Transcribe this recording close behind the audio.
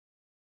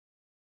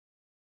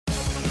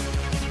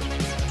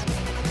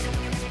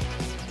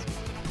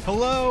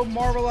Hello,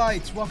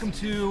 Marvelites. Welcome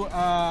to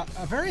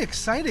a very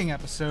exciting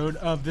episode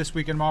of This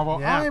Week in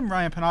Marvel. Yeah. I'm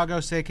Ryan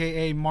Panagos,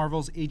 a.k.a.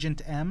 Marvel's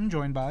Agent M,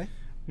 joined by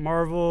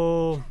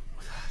Marvel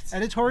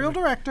Editorial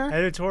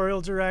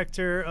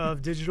Director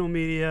of Digital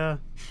Media,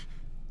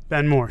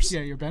 Ben Morse.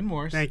 Yeah, you're Ben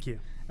Morse. Thank you.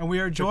 And we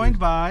are joined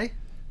by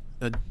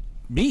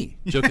me,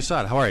 Joe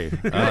Quesada. How are you?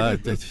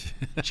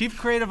 Chief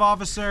Creative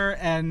Officer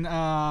and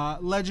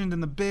legend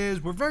in the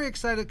biz. We're very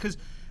excited because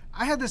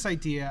I had this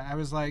idea. I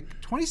was like,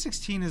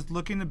 2016 is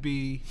looking to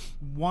be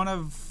one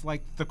of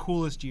like the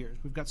coolest years.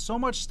 We've got so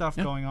much stuff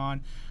going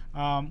on.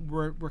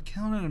 We're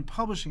killing it in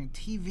publishing and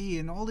TV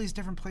and all these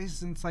different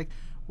places. And it's like,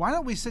 why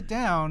don't we sit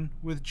down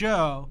with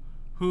Joe,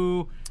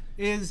 who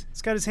is...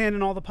 He's got his hand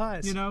in all the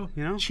pies.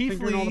 Chiefly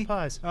fingering all the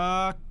pies.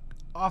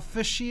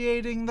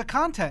 Officiating the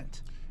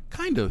content.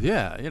 Kind of,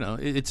 yeah.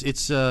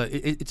 It's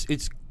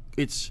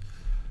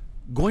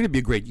going to be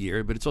a great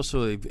year, but it's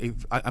also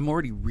I'm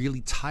already really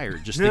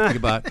tired just thinking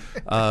about.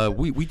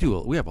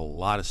 We have a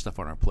lot of stuff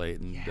on our plate,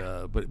 and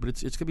but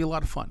it's going to be a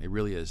lot of fun. It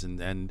really is,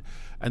 and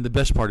the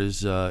best part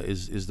is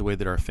the way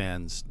that our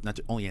fans not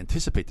only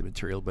anticipate the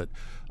material, but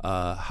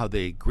how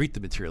they greet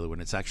the material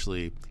when it's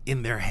actually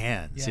in their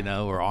hands,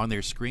 or on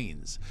their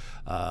screens,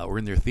 or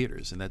in their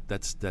theaters, and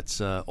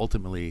that's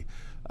ultimately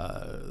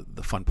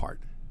the fun part.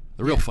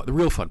 The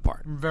real fun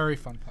part. Very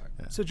fun part.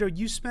 Yeah. So, Joe,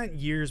 you spent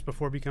years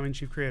before becoming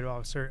Chief Creative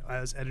Officer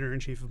as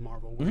Editor-in-Chief of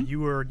Marvel, where you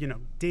were,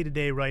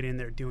 day-to-day right in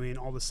there doing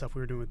all the stuff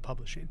we were doing with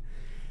publishing.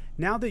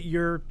 Now that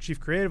you're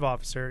Chief Creative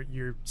Officer,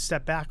 you're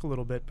stepped back a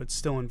little bit, but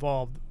still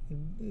involved.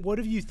 What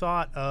have you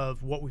thought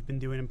of what we've been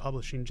doing in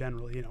publishing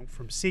generally?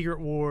 From Secret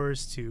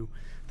Wars to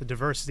the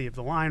diversity of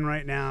the line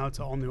right now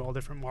to all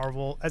different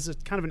Marvel, as a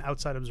kind of an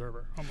outside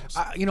observer, almost.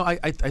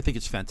 I think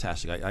it's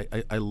fantastic.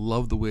 I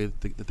love the way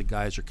that the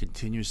guys are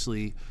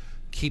continuously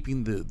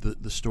keeping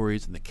the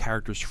stories and the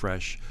characters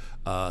fresh,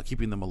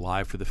 keeping them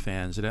alive for the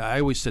fans. And I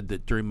always said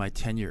that during my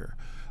tenure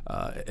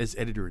as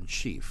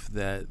editor-in-chief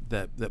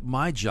that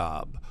my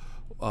job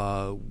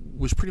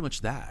was pretty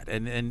much that,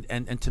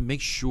 and to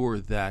make sure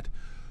that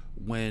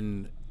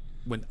when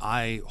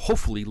I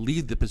hopefully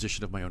leave the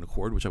position of my own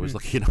accord, which I was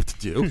lucky enough to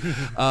do,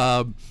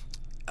 that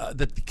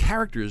the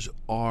characters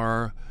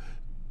are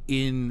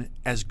in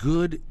as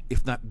good,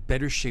 if not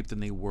better shape than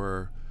they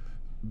were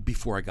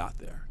before I got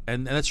there,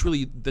 and that's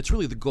really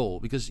the goal,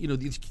 because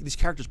these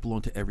characters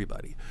belong to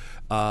everybody.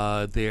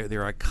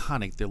 They're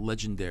iconic, they're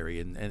legendary,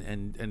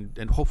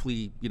 and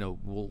hopefully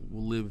we'll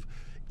live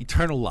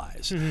eternal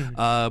lives.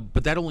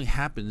 But that only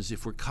happens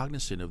if we're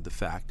cognizant of the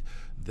fact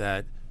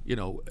that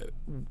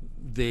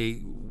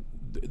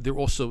they're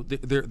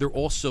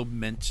also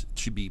meant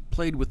to be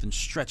played with and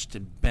stretched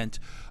and bent,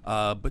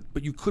 but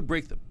you could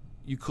break them.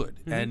 You could,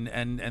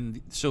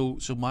 and so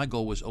my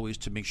goal was always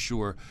to make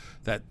sure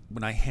that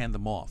when I hand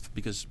them off,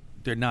 because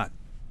they're not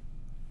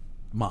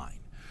mine,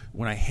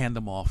 when I hand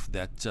them off,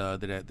 that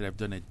I've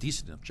done a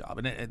decent enough job,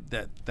 and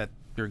that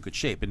they're in good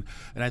shape, and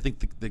I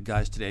think the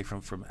guys today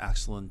from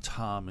Axel and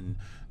Tom and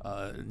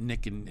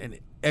Nick and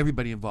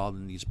everybody involved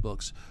in these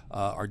books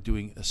are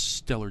doing a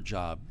stellar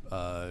job,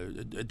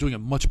 doing a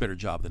much better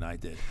job than I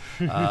did,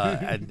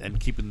 and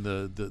keeping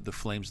the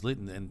flames lit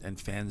and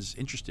fans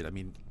interested. I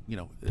mean,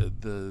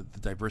 the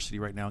diversity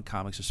right now in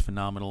comics is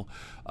phenomenal.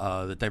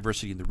 The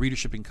diversity in the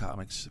readership in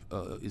comics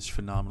is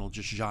phenomenal.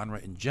 Just genre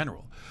in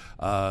general.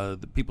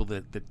 The people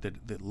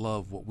that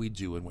love what we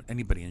do and what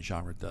anybody in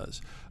genre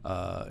does,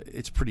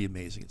 it's pretty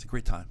amazing. It's a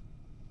great time.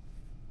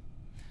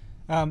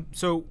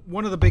 So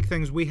one of the big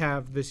things we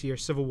have this year,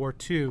 Civil War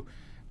II,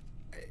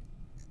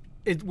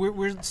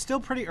 we're still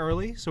pretty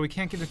early, so we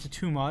can't get into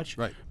too much.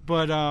 Right.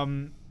 But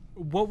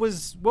what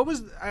was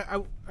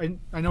I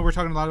know we're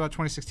talking a lot about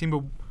 2016,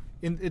 but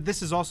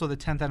this is also the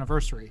 10th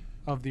anniversary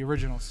of the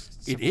original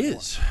Civil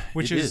War,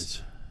 which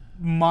is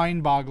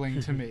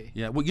mind-boggling to me.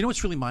 Yeah. Well,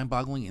 what's really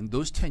mind-boggling? In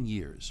those 10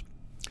 years,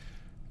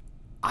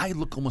 I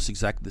look almost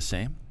exactly the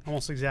same.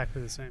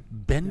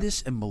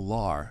 Bendis and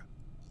Millar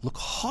look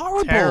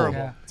horrible.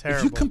 Terrible. Yeah.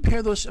 If you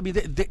compare those, I mean,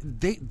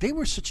 they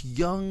were such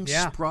young,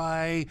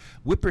 spry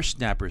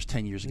whippersnappers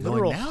 10 years ago.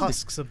 Literal and now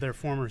husks of their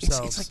former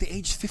selves. It's like they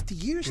aged 50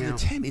 years in the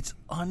 10. It's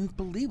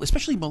unbelievable,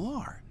 especially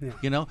Millar. And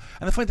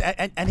the funny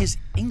and his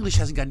English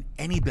hasn't gotten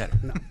any better.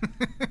 No.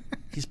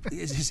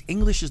 His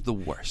English is the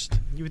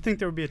worst. You would think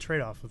there would be a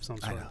trade-off of some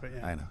sort.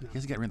 I know. He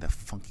hasn't gotten rid of that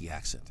funky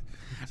accent.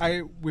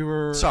 We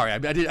were sorry. I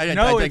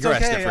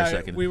digressed there for a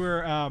second. We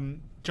were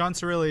John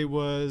Cirilli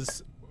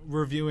was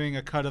reviewing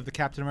a cut of the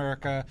Captain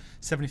America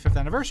 75th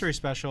anniversary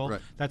special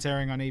that's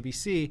airing on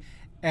ABC,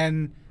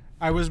 and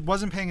I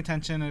wasn't paying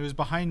attention. It was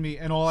behind me,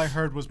 and all I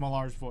heard was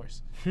Millar's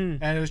voice,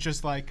 and it was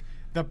just like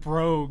the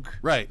brogue.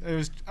 Right.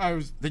 I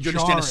was. Did you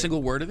understand a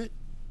single word of it?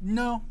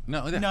 No.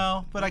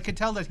 But I could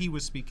tell that he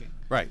was speaking.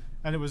 Right.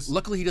 And it was.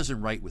 Luckily, he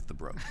doesn't write with the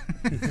brogue,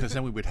 because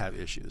then we would have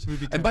issues.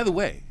 And by the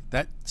way,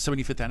 that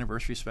 75th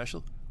anniversary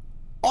special,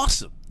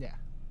 awesome. Yeah.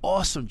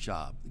 Awesome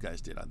job the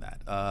guys did on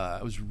that.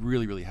 I was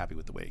really, really happy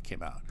with the way it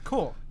came out.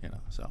 Cool.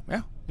 So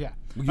yeah. Yeah.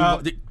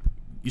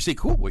 You say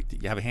cool. Wait,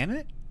 did you have a hand in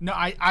it? No,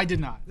 I did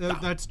not.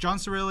 That's John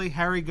Cirilli,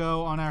 Harry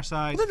Go on our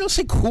side. Well, then don't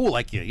say cool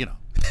like you know.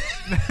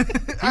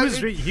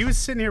 He was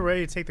sitting here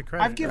ready to take the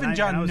credit. I've given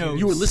John notes.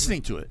 You were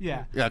listening to it.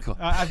 Yeah. Yeah, cool.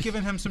 I've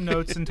given him some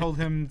notes and told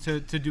him to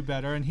do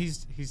better, and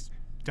he's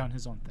done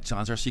his own thing.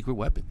 John's our secret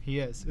weapon. He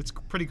is. It's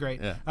pretty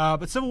great. Yeah.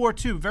 But Civil War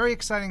II, very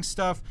exciting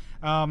stuff.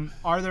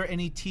 Are there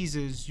any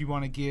teases you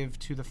want to give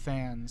to the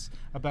fans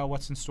about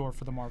what's in store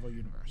for the Marvel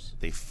Universe?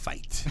 They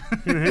fight.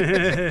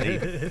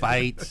 They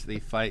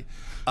fight.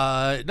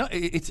 No,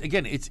 it's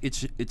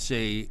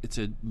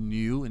a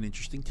new and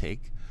interesting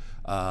take.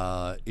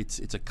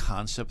 It's a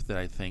concept that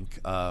I think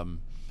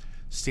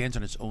stands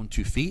on its own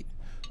 2 feet,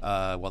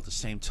 while at the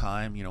same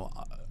time,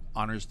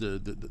 honors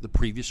the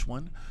previous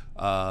one,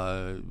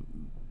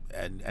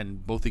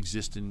 and both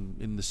exist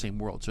in the same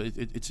world. So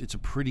it's a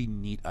pretty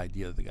neat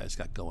idea that the guys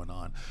got going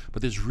on.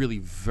 But there's really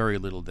very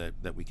little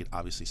that we can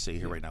obviously say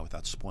here right now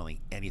without spoiling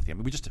anything. I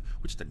mean, we just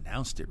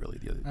announced it really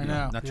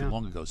not too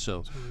long ago.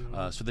 So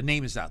so the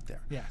name is out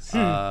there. Yes.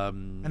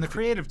 And the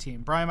creative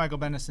team: Brian Michael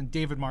Bendis and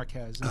David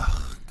Marquez.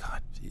 Oh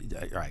God!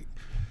 All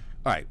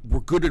right. We're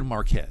good at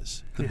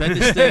Marquez. The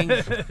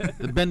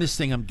Bendis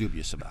thing, I'm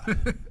dubious about.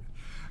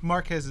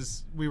 Marquez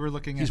is. We were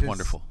looking at his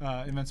wonderful.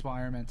 Invincible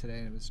Iron Man today,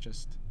 and it was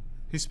just.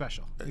 He's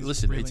special.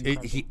 Listen,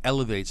 really he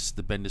elevates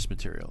the Bendis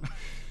material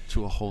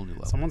to a whole new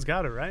level. Someone's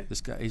got it, right?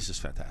 This guy, he's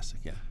just fantastic.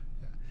 Yeah.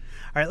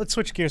 All right, let's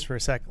switch gears for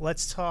a sec.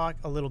 Let's talk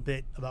a little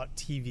bit about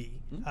TV.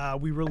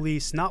 We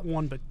released not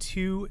one but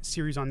 2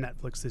 series on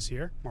Netflix this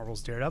year: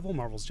 Marvel's Daredevil,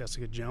 Marvel's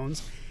Jessica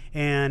Jones,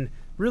 and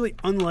really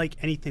unlike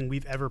anything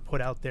we've ever put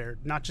out there,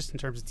 not just in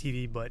terms of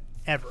TV, but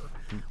ever.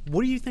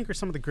 What do you think are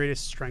some of the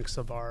greatest strengths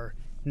of our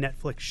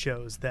Netflix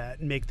shows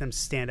that make them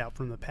stand out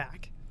from the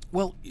pack?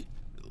 Well,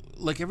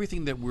 like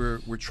everything that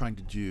we're trying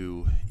to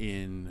do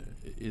in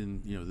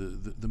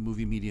the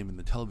movie medium and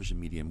the television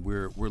medium,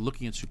 we're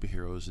looking at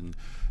superheroes and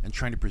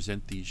trying to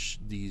present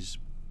these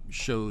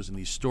shows and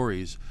these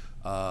stories,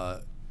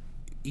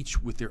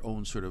 each with their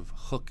own sort of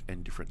hook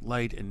and different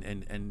light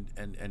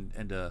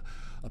and a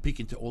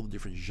peek into all the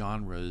different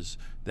genres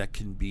that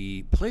can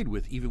be played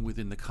with, even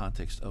within the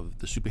context of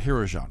the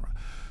superhero genre.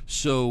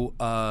 So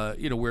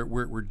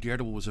where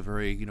Daredevil was a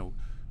very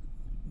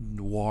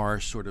noir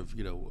sort of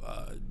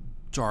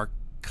dark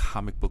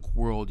comic book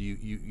world,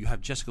 you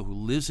have Jessica, who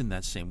lives in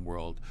that same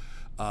world,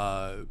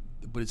 but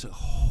it's a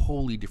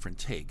wholly different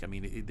take. I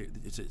mean,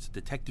 it's a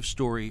detective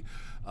story.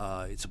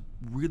 It's a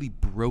really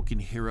broken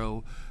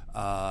hero,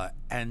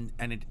 and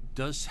it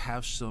does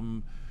have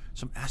some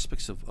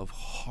aspects of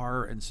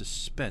horror and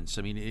suspense.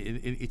 I mean,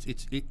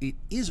 it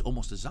is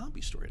almost a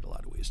zombie story in a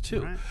lot of ways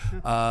too. Right.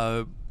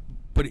 Yeah.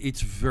 But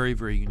it's very,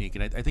 very unique,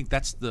 and I think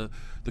that's the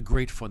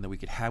great fun that we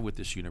could have with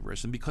this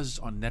universe. And because it's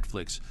on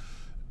Netflix,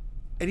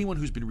 anyone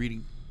who's been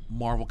reading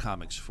Marvel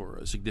comics for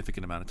a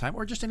significant amount of time,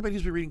 or just anybody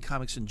who's been reading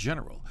comics in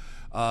general,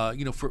 for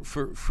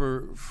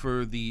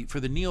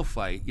the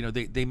neophyte,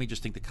 they may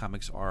just think that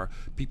comics are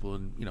people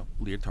in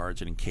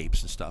leotards and in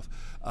capes and stuff.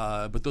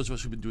 But those of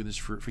us who've been doing this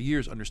for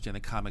years understand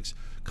that comics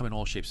come in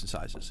all shapes and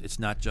sizes. It's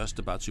not just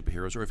about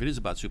superheroes, or if it is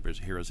about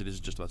superheroes, it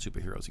isn't just about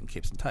superheroes in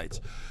capes and tights.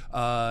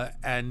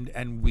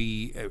 And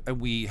we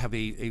have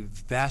a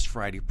vast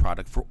variety of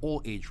product for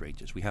all age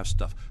ranges. We have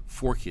stuff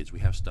for kids, we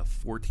have stuff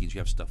for teens, we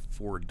have stuff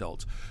for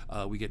adults.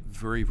 We get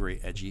very, very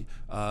edgy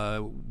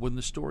when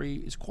the story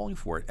is calling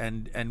for it.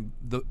 And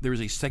there is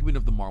a segment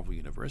of the Marvel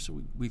Universe,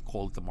 we've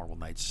called it the Marvel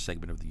Knights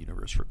segment of the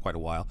universe for quite a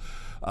while,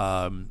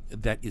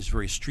 that is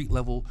very street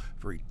level,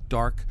 very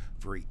dark,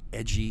 very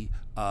edgy,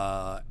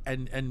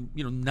 and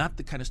not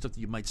the kind of stuff that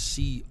you might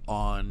see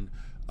on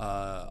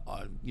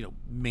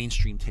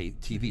mainstream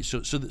TV.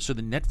 So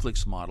the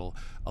Netflix model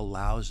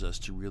allows us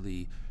to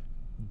really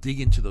dig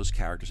into those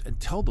characters and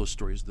tell those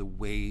stories the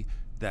way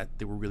that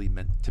they were really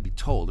meant to be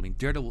told. I mean,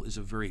 Daredevil is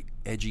a very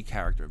edgy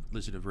character,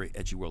 lives in a very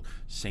edgy world.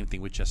 Same thing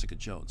with Jessica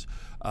Jones.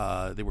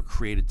 They were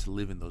created to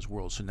live in those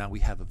worlds. So now we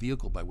have a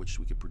vehicle by which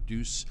we can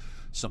produce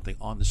something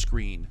on the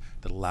screen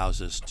that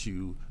allows us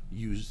to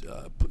use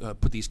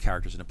put these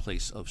characters in a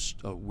place of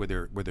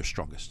where they're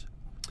strongest.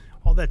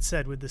 All that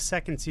said, with the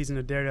second season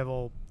of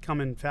Daredevil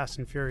coming fast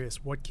and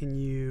furious, what can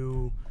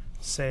you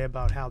say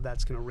about how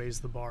that's going to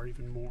raise the bar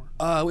even more?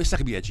 It's not going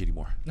to be edgy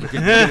anymore.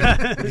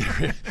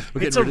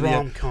 It's a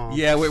rom-com.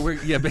 Yeah,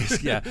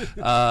 basically,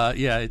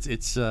 yeah.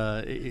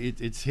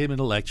 It's him and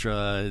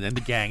Elektra and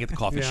the gang at the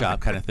coffee shop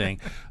kind of thing.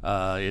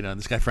 And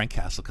this guy Frank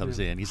Castle comes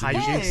in. He's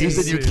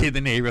the new kid in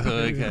the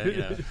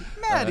neighborhood.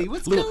 Maddie,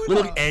 what's going on?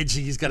 Little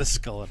edgy. He's got a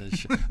skull on his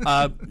shirt.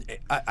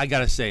 I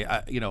gotta say,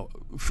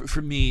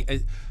 for me,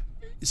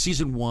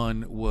 season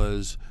 1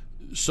 was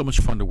so much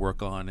fun to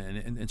work on,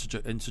 and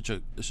such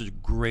a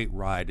great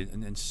ride,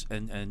 and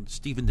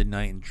Stephen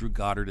DeKnight and Drew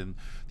Goddard and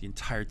the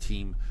entire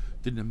team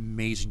did an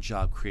amazing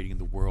job creating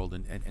the world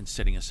and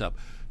setting us up.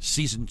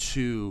 Season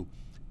 2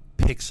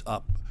 picks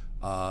up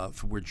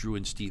from where Drew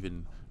and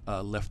Stephen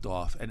left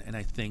off, and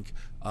I think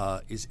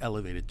is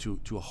elevated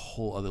to a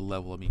whole other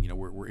level. I mean,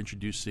 we're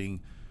introducing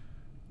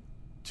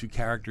 2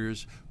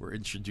 characters, we're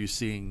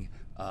introducing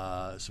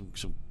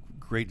some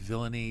great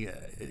villainy.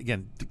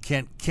 Again,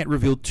 can't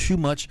reveal too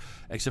much,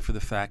 except for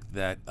the fact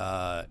that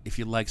if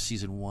you like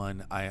season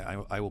 1,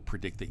 I will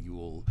predict that you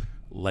will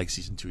like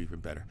season 2 even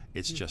better.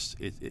 It's just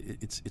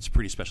it's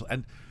pretty special.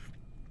 And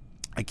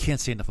I can't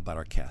say enough about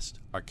our cast.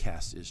 Our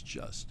cast is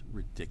just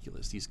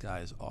ridiculous. These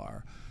guys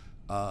are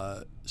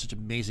such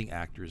amazing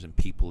actors and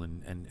people,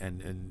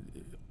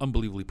 and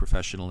unbelievably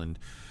professional, and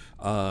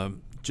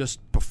just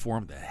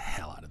performed the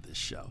hell out of this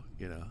show.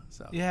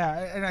 So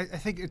yeah, and I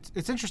think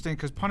it's interesting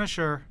because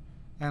Punisher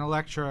and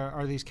Elektra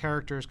are these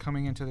characters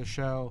coming into the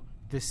show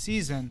this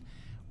season.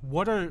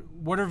 What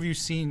have you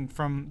seen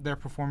from their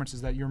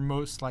performances that you're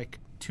most like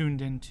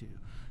tuned into?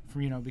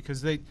 From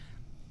because I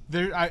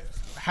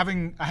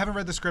haven't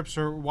read the scripts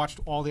or watched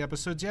all the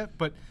episodes yet,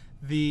 but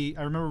I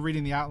remember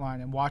reading the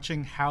outline and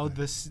watching how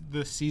the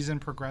season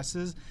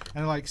progresses,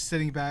 and like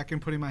sitting back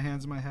and putting my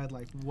hands in my head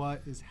like,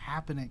 what is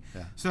happening?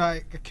 Yeah. So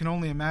I can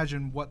only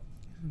imagine what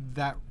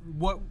I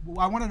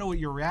want to know what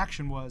your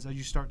reaction was as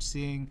you start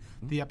seeing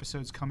the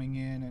episodes coming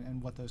in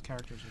and what those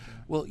characters are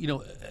doing. Well,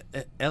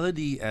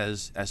 Elodie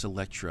as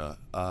Elektra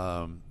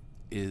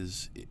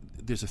there's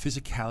a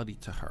physicality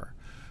to her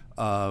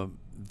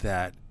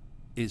that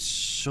is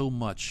so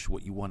much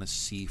what you want to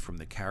see from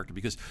the character,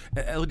 because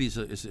Elodie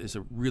is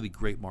a really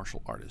great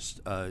martial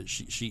artist.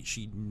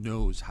 She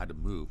knows how to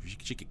move.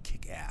 She can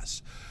kick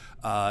ass.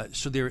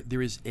 So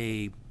there is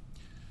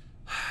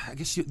I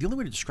guess the only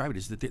way to describe it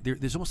is that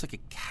there's almost like a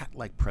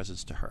cat-like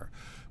presence to her,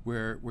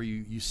 where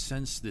you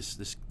sense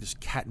this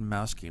cat and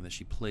mouse game that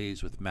she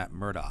plays with Matt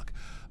Murdock.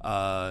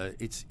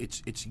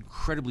 It's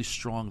incredibly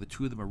strong. The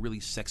two of them are really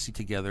sexy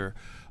together,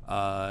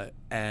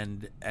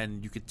 and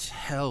you could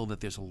tell that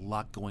there's a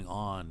lot going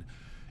on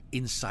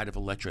inside of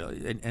Elektra,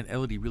 and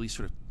Elodie really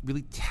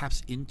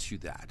taps into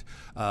that.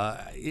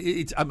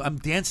 I'm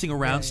dancing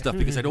around stuff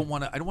because I don't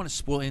want to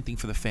spoil anything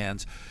for the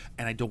fans,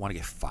 and I don't want to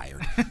get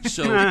fired.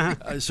 So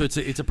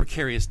it's a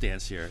precarious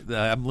dance here.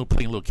 I'm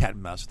playing a little cat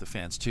and mouse with the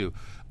fans too.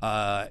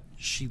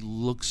 She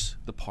looks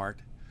the part,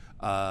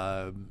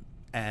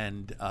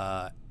 and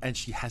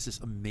she has this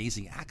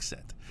amazing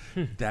accent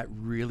that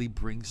really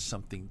brings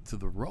something to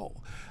the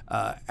role.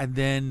 And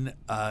then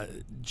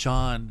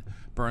John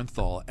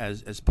Bernthal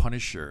as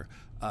Punisher.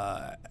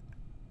 There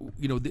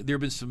have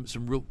been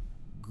some real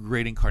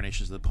great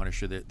incarnations of the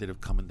Punisher that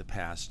have come in the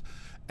past,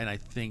 and I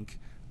think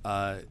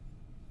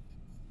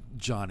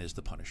John is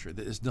the Punisher.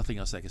 There's nothing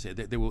else I can say.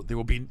 There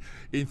will be,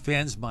 in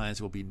fans' minds,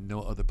 there will be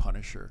no other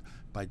Punisher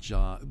by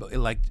John,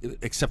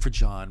 except for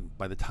John.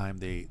 By the time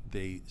they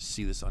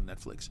see this on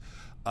Netflix,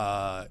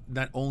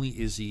 not only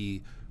is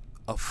he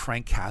a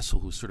Frank Castle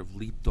who sort of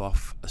leaped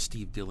off a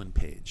Steve Dillon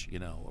page,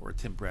 or a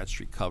Tim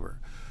Bradstreet cover,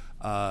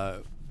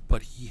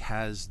 but he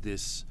has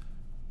this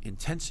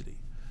intensity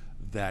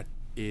that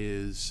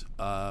is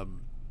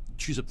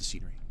chews up the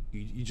scenery.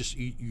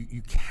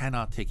 You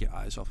cannot take your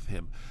eyes off of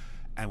him.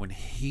 And when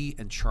he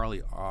and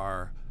Charlie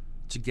are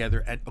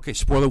together, and okay,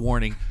 spoiler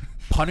warning,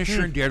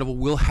 Punisher and Daredevil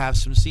will have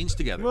some scenes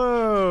together.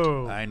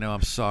 Whoa! I know,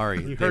 I'm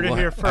sorry. You heard it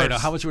here first. I know,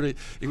 how much would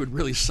it would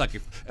really suck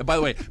if. And by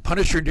the way,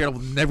 Punisher and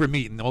Daredevil never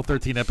meet in all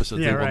 13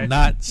 episodes. They will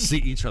not see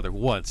each other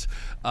once.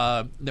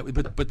 But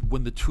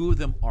when the two of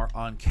them are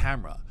on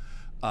camera,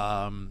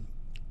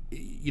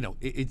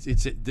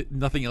 it's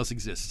nothing else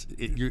exists.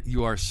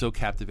 You are so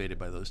captivated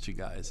by those two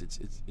guys.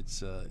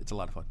 It's a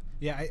lot of fun.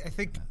 Yeah, I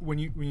think when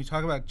you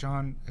talk about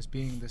John as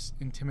being this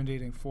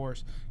intimidating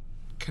force,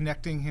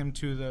 connecting him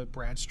to the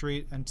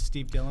Bradstreet and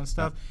Steve Dillon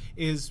stuff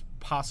is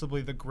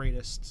possibly the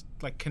greatest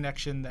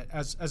connection that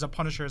as a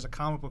Punisher, as a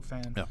comic book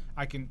fan,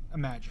 I can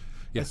imagine.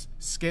 Yeah. It's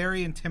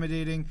scary,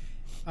 intimidating,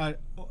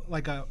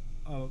 like a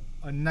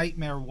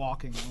nightmare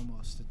walking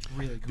almost. It's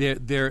really cool.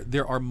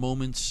 There are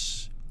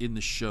moments in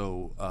the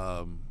show,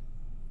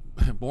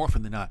 more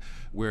often than not,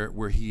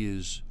 where he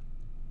is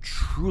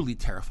truly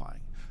terrifying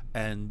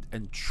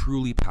and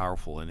truly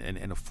powerful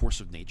and a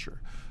force of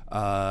nature,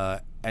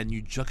 and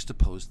you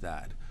juxtapose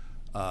that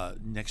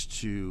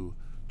next to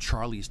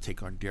Charlie's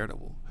take on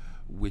Daredevil,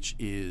 which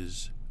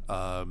is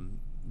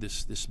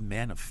this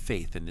man of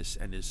faith and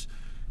this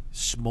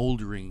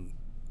smoldering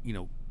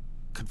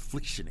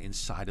confliction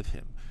inside of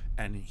him,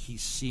 and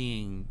he's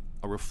seeing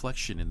a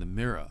reflection in the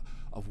mirror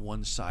of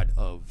one side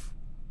of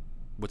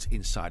what's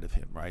inside of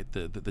him, right?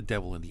 The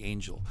devil and the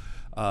angel.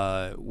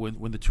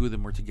 When the two of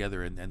them are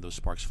together and those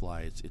sparks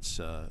fly, it's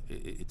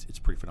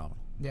pretty phenomenal.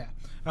 Yeah.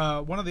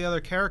 One of the other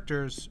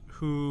characters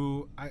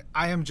who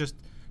I am just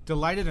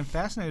delighted and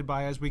fascinated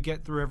by as we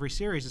get through every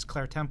series is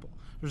Claire Temple.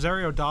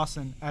 Rosario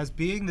Dawson as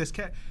being this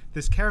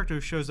character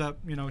who shows up.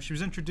 She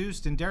was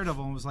introduced in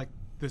Daredevil and was like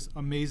this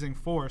amazing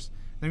force.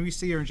 Then we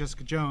see her in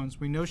Jessica Jones.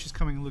 We know she's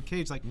coming in Luke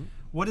Cage.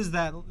 What is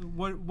that?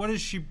 What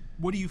is she?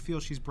 What do you feel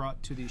she's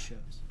brought to these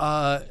shows?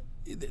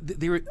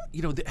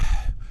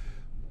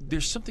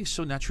 There's something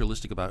so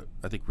naturalistic about,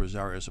 I think,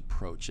 Rosario's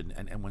approach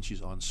and when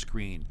she's on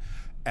screen,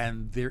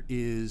 and there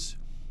is,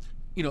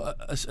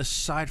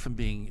 aside from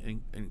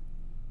being an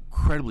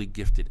incredibly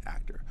gifted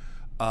actor,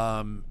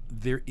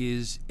 there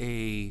is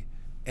a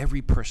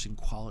every person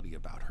quality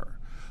about her,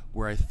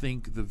 where I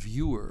think the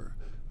viewer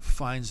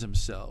finds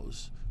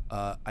themselves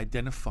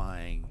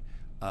identifying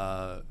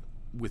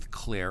with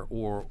Claire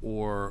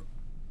or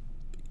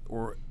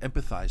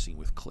empathizing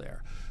with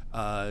Claire.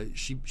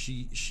 She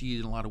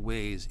in a lot of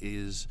ways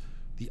is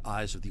the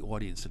eyes of the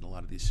audience in a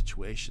lot of these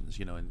situations,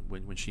 you know, and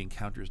when she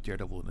encounters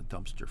Daredevil in a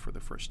dumpster for the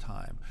first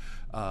time,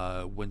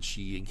 when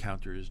she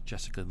encounters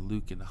Jessica and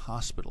Luke in the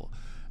hospital,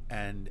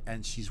 and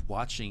she's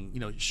watching, you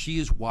know, she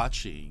is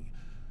watching.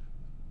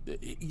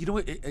 You know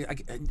what?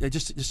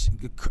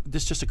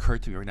 This just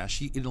occurred to me right now.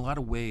 She, in a lot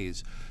of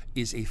ways,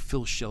 is a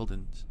Phil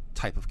Sheldon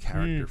type of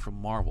character from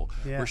Marvel,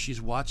 where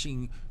she's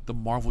watching the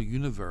Marvel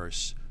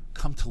universe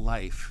come to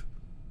life.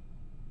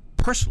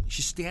 Personally,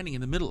 she's standing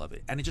in the middle of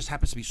it, and it just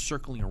happens to be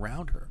circling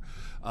around her.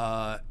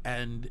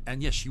 And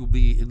yes, she will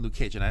be in Luke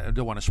Cage, and I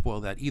don't want to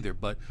spoil that either.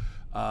 But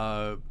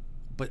I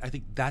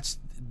think that's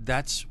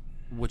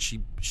what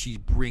she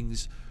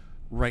brings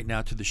right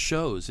now to the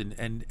shows,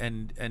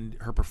 and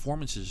her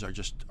performances are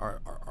just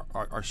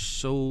are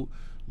so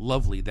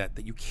lovely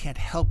that you can't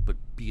help but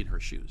be in her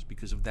shoes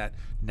because of that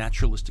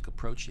naturalistic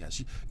approach she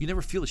has. You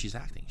never feel that she's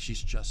acting;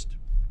 she's just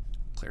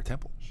Claire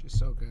Temple. She's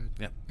so good.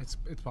 Yeah, it's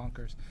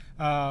bonkers.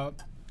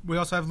 We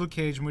also have Luke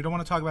Cage, and we don't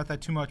want to talk about that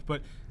too much,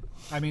 but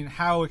I mean,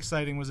 how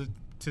exciting was it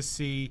to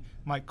see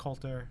Mike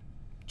Coulter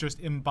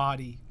just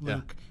embody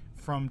Luke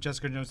from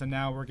Jessica Jones, and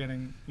now we're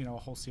getting, you know, a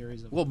whole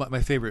series of. Well, one of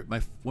my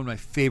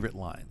favorite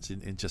lines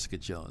in Jessica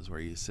Jones, where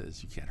he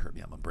says, "You can't hurt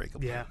me, I'm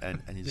unbreakable,"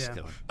 and you just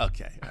go,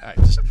 "Okay, all right,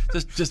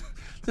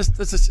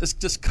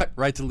 just cut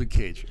right to Luke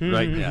Cage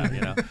right now."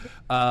 You know,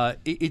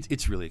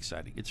 it's really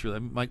exciting. It's really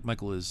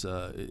Michael is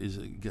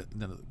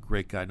another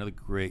great guy, another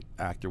great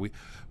actor.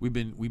 We've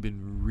been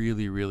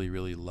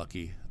really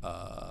lucky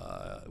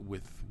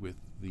with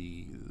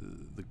the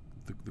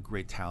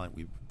great talent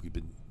we've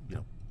been, you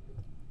know,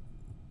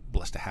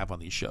 blessed to have on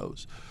these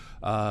shows.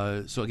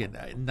 So again,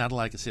 not a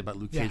lot I can say about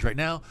Luke Cage right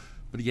now,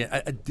 but again,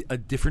 a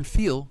different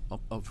feel,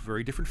 a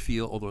very different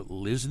feel, although it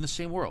lives in the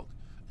same world.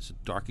 It's a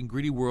dark and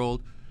gritty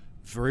world,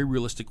 very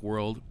realistic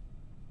world,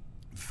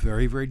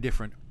 very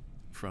different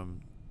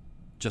from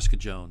Jessica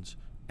Jones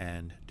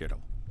and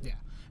Daredevil. Yeah.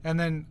 And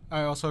then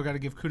I also got to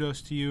give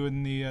kudos to you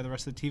and the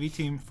rest of the TV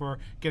team for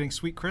getting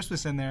Sweet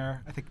Christmas in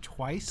there, I think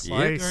twice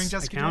during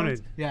Jessica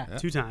Jones. Yeah.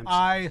 2 times.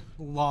 I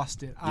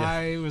lost it. Yeah.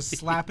 I was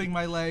slapping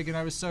my leg, and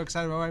I was so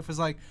excited. My wife was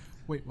like,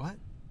 wait, what?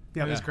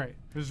 Yeah, it was great.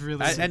 It was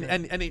really and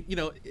it, you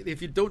know,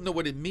 if you don't know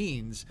what it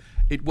means,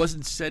 it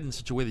wasn't said in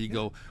such a way that you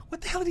go, what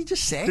the hell did he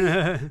just say?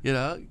 You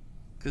know?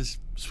 Because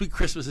Sweet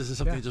Christmas is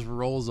something that just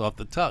rolls off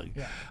the tongue.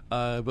 Yeah.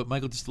 But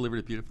Michael just delivered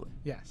it beautifully.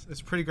 Yes,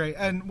 it's pretty great.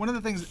 And one of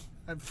the things,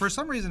 for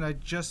some reason, I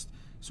just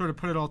sort of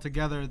put it all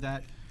together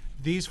that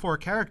these 4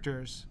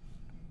 characters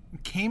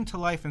came to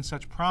life in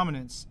such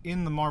prominence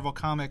in the Marvel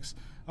Comics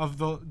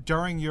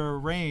during your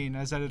reign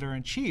as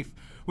editor-in-chief,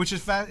 which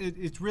is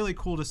it's really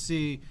cool to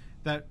see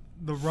that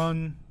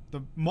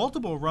the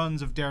multiple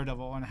runs of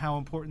Daredevil and how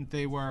important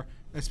they were,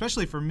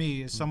 especially for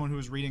me as someone who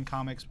was reading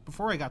comics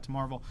before I got to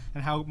Marvel,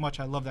 and how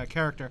much I love that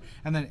character.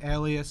 And then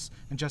Alias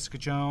and Jessica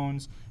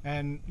Jones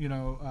and, you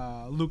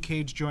know, Luke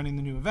Cage joining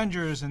the New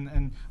Avengers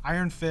and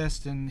Iron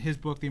Fist and his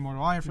book, The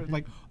Immortal Iron Fist,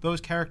 like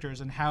those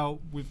characters, and how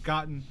we've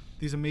gotten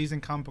these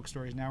amazing comic book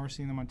stories. Now we're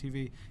seeing them on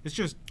TV. It's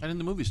just... And in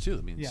the movies, too.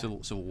 I mean,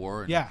 Civil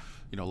War and,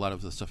 you know, a lot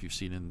of the stuff you've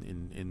seen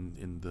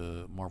in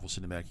the Marvel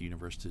Cinematic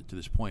Universe to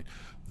this point.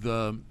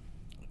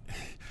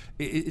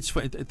 It's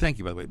funny. Thank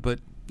you, by the way. But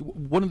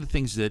one of the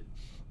things that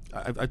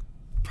I've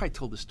probably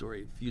told this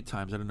story a few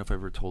times. I don't know if I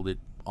ever told it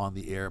on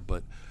the air,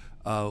 but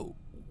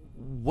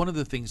one of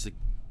the things that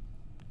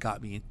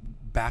got me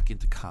back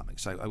into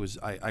comics,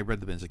 I read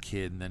them as a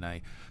kid, and then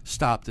I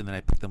stopped, and then I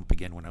picked them up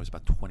again when I was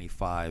about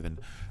 25. And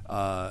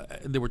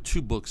there were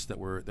 2 books that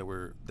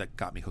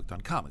got me hooked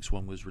on comics.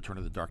 One was Return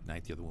of the Dark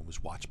Knight. The other one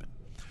was Watchmen.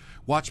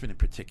 Watchmen in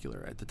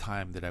particular, at the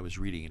time that I was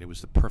reading it, it was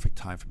the perfect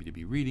time for me to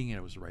be reading, and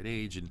it was the right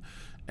age,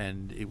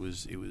 and it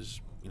was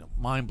you know,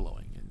 mind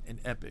blowing and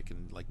epic,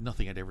 and like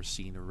nothing I'd ever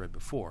seen or read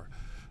before,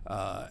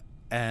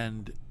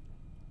 and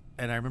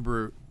I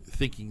remember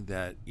thinking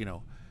that, you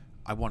know,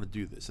 I want to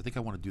do this. I think I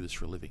want to do this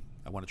for a living.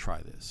 I want to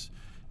try this,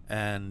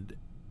 and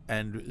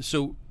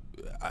so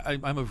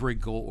I'm a very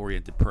goal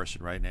oriented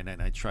person, right?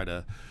 And I try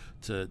to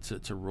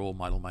role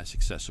model my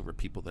success over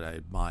people that I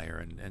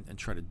admire, and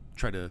try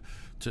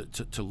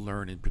to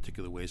learn in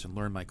particular ways and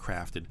learn my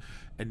craft,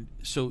 and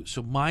so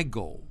my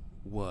goal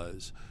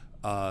was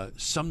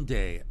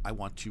someday I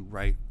want to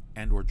write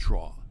and or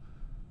draw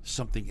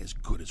something as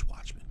good as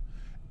Watchmen.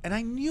 And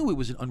I knew it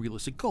was an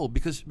unrealistic goal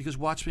because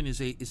Watchmen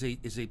is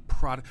a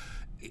product.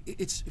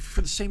 It's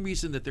for the same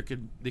reason that there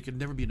could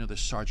never be another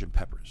Sgt.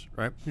 Pepper's,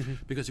 right? Mm-hmm.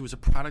 Because it was a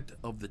product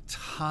of the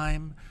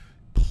time,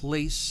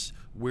 place,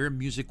 where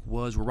music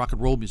was, where rock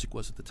and roll music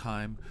was at the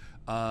time.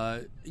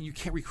 You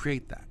can't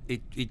recreate that.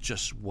 It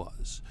just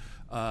was,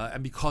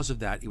 and because of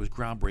that, it was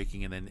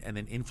groundbreaking, and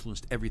then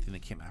influenced everything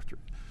that came after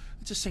it.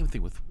 It's the same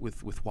thing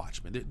with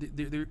Watchmen.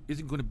 There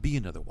isn't going to be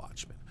another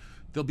Watchmen.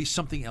 There'll be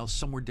something else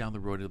somewhere down the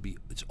road. It'll be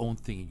its own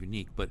thing and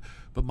unique. But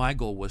my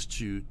goal was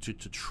to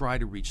try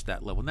to reach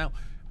that level. Now,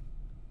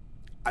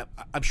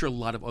 I'm sure a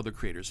lot of other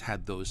creators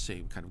had those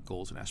same kind of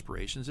goals and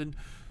aspirations, and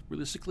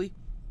realistically,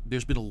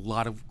 there's been a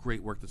lot of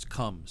great work that's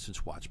come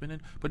since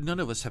Watchmen, but none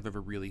of us have ever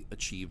really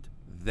achieved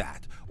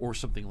that, or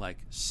something like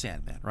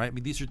Sandman, right? I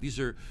mean, these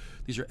are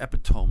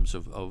epitomes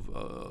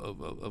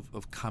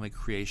of comic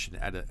creation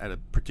at a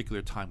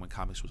particular time when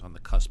comics was on the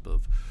cusp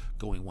of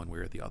going one way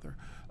or the other.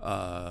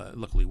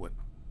 Luckily, went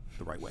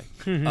the right way.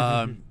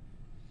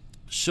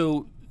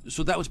 So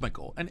that was my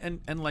goal,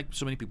 and like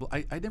so many people,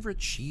 I never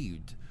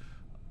achieved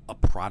a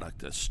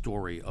product, a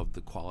story of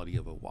the quality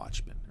of a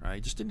Watchmen, right?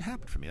 It just didn't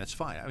happen for me. That's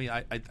fine. I mean,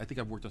 I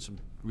think I've worked on some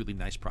really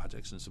nice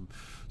projects and some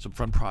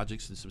fun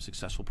projects and some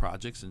successful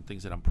projects and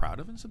things that I'm proud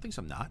of and some things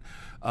I'm not.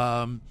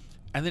 And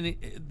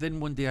then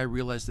one day I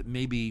realized that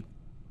maybe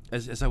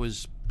as I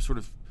was sort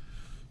of,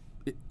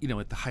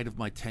 at the height of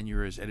my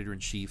tenure as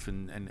editor-in-chief,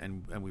 and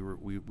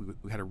we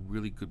had a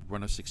really good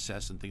run of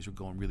success and things were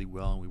going really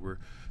well, and we were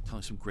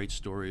telling some great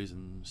stories,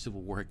 and Civil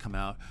War had come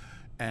out,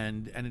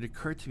 and it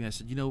occurred to me, I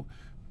said,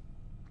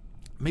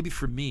 maybe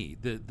for me,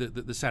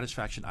 the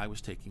satisfaction I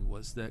was taking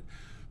was that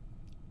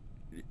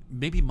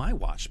maybe my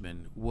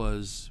Watchmen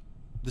was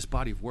this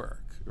body of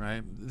work,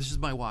 right? This is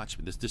my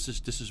Watchmen. This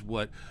is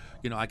what,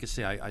 I could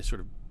say I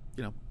sort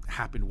of,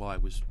 happened while I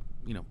was,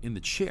 in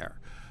the chair.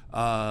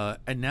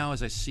 And now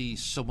as I see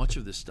so much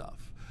of this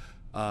stuff,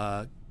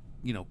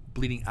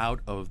 bleeding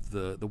out of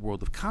the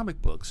world of comic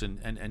books,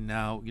 and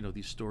now,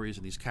 these stories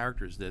and these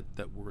characters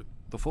that were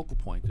the focal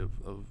point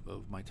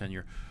of my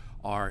tenure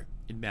are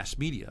in mass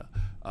media,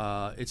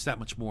 it's that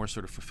much more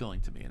sort of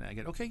fulfilling to me, and I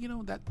get, okay,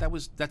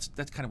 that's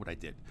kind of what I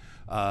did,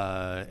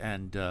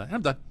 and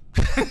I'm done.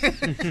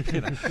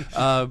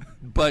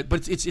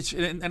 But it's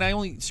and I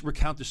only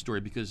recount this story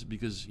because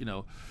I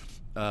know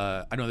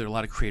there are a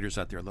lot of creators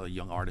out there, a lot of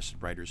young artists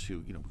and writers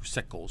who who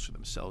set goals for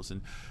themselves,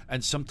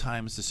 and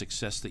sometimes the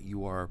success that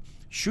you are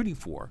shooting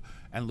for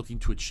and looking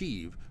to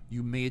achieve,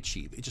 you may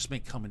achieve. It just may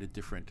come in a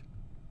different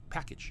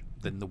package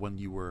than the one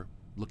you were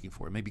looking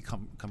for. It may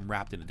come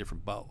wrapped in a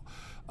different bow,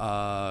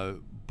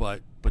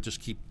 but just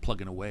keep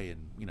plugging away and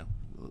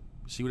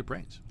see what it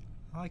brings.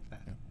 I like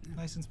that. Yeah.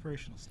 Nice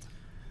inspirational stuff.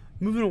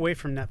 Moving away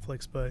from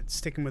Netflix, but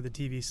sticking with the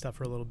TV stuff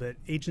for a little bit,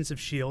 Agents of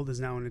S.H.I.E.L.D.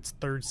 is now in its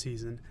 3rd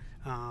season.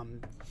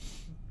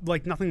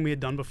 Like nothing we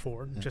had done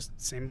before, just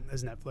same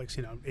as Netflix.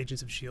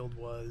 Agents of S.H.I.E.L.D.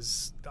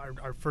 was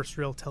our first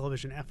real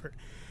television effort.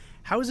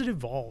 How has it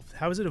evolved?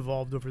 How has it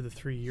evolved over the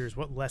 3 years?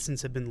 What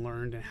lessons have been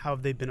learned, and how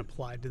have they been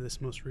applied to this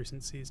most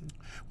recent season?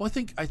 Well,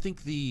 I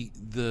think the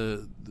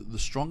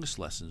strongest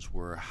lessons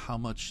were how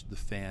much the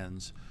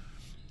fans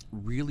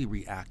really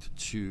react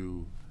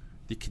to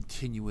the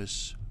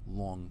continuous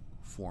long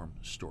form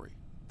story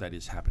that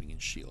is happening in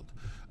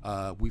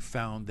S.H.I.E.L.D. We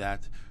found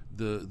that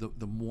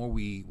the more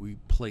we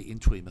play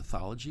into a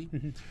mythology,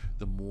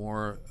 the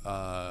more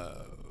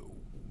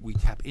we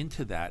tap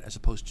into that, as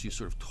opposed to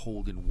sort of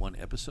told in one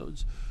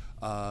episodes,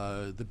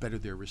 the better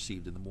they're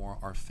received, and the more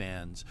our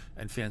fans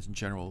and fans in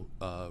general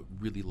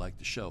really like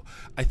the show.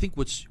 I think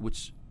what's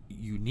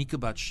unique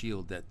about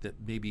S.H.I.E.L.D. that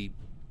maybe,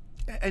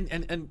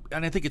 and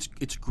I think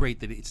it's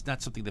great that it's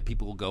not something that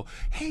people will go,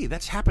 hey,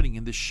 that's happening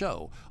in this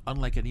show,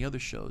 unlike any other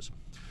shows,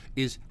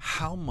 is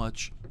how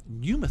much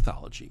new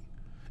mythology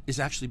is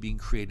actually being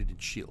created in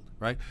S.H.I.E.L.D.,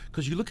 right?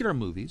 Because you look at our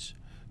movies,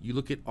 you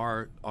look at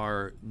our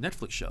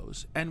Netflix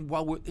shows, and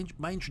while we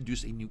might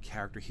introduce a new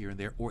character here and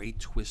there, or a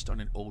twist on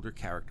an older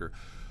character,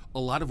 a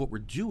lot of what we're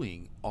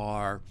doing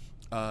are,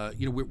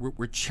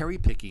 we're cherry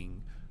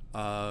picking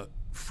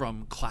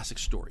from classic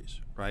stories,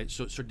 right?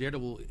 So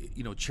Daredevil,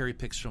 cherry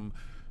picks from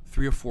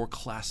 3 or 4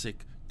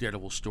 classic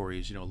Daredevil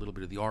stories. A little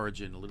bit of the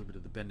origin, a little bit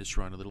of the Bendis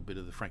run, a little bit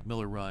of the Frank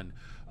Miller run,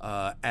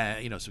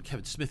 and some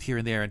Kevin Smith here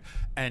and there,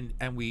 and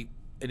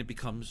it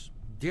becomes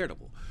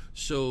Daredevil.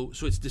 So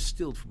it's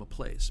distilled from a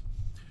place.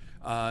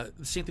 The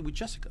same thing with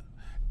Jessica,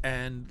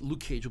 and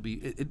Luke Cage will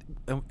be,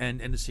 and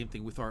the same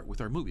thing with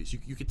our movies.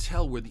 You could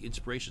tell where the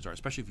inspirations are,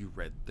 especially if you've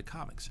read the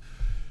comics.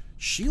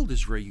 S.H.I.E.L.D.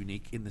 is very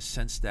unique in the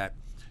sense that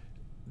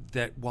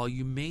while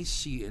you may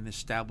see an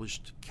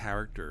established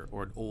character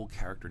or an old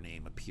character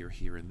name appear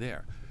here and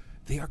there,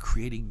 they are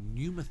creating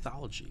new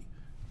mythology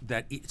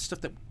it's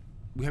stuff that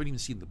we haven't even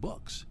seen in the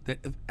books that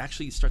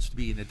actually starts to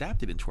be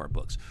adapted into our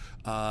books.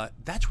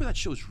 That's where that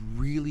show is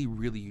really,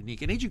 really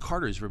unique. And Agent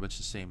Carter is very much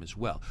the same as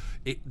well.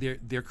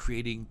 They're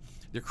creating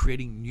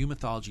new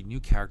mythology, new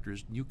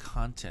characters, new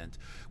content,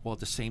 while at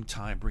the same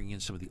time bringing in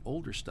some of the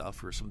older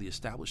stuff or some of the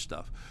established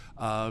stuff.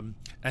 And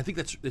I think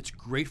that's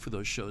great for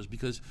those shows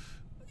because,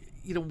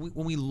 when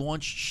we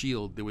launched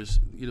S.H.I.E.L.D., there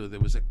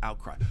was an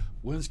outcry.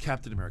 When's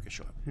Captain America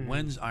showing up?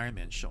 When's Iron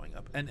Man showing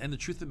up? And the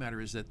truth of the matter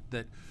is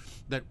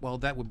that while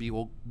that would be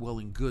well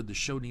and good, the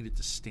show needed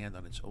to stand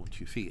on its own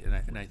 2 feet.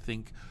 And I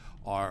think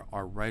our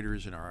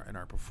writers and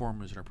our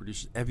performers and our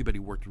producers, everybody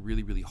worked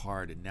really, really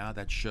hard. And now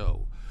that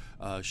show,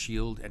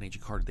 S.H.I.E.L.D. and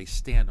Agent Carter, they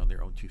stand on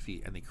their own 2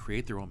 feet and they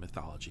create their own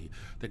mythology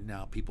that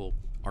now people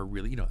are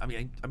really,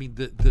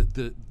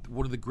 the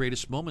one of the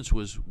greatest moments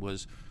was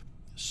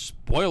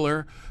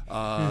spoiler,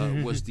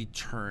 was the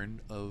turn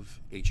of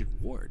Agent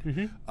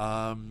Ward,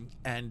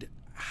 and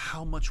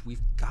how much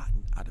we've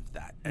gotten out of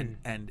that,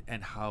 and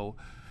how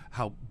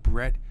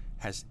Brett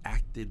has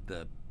acted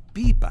the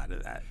beep out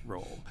of that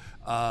role,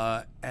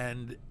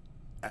 and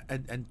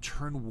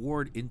turn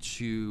Ward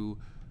into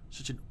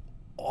such an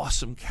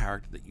awesome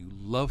character that you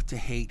love to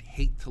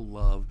hate to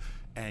love,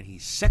 and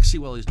he's sexy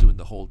while he's doing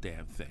the whole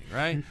damn thing,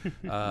 right?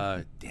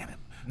 Damn him.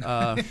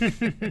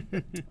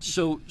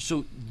 So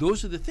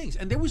those are the things,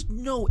 and there was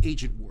no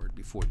Agent Ward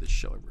before this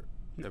show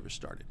ever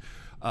started.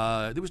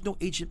 There was no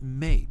Agent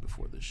May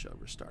before this show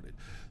ever started.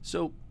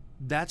 So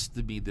that's,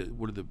 to me,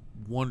 one of the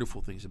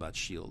wonderful things about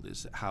S.H.I.E.L.D.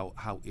 is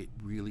how it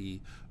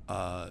really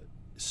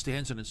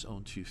stands on its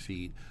own 2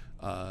 feet,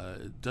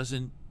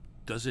 doesn't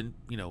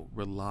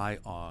rely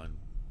on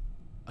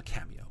a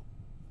cameo.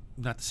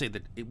 Not to say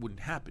that it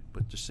wouldn't happen,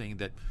 but just saying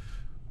that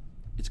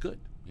it's good,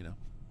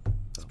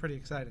 It's pretty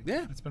exciting.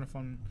 Yeah. It's been a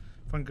fun,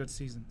 good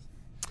season.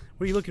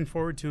 What are you looking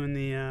forward to in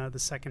the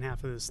second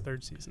half of this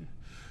 3rd season?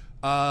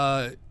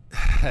 I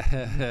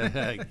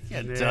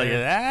can't tell you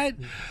that.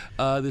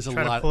 There's a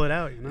Try lot. to pull it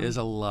out. There's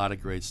a lot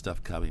of great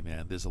stuff coming,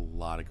 man. There's a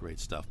lot of great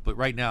stuff. But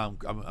right now,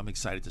 I'm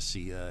excited to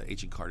see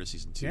Agent Carter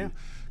season 2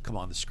 come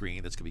on the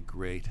screen. That's gonna be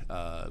great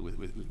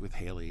with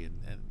Haley and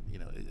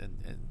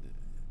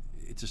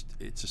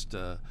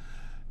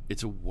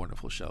it's a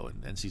wonderful show,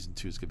 and season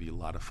 2 is gonna be a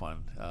lot of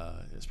fun,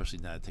 especially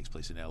now it takes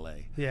place in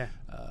L.A. Yeah.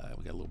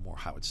 We got a little more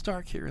Howard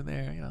Stark here and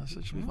there, so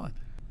it should be fun.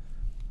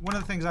 One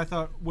of the things I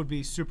thought would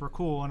be super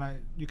cool,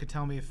 and you could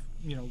tell me if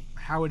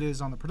how it is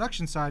on the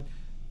production side,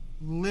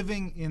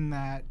 living in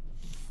that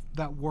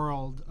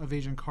world of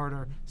Agent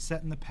Carter,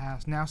 set in the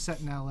past, now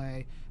set in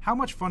L.A. How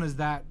much fun is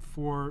that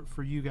for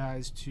you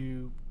guys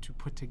to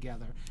put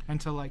together and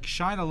to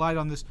shine a light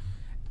on this?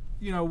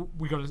 We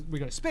go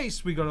to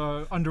space, we go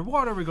to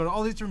underwater, we go to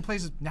all these different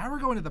places. Now we're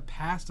going to the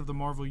past of the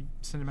Marvel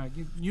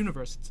Cinematic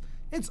Universe.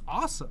 It's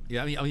awesome.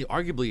 Yeah, I mean,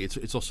 arguably,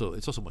 it's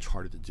also much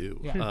harder to do.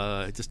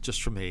 Yeah.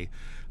 Just from a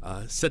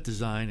set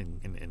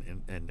design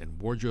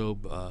and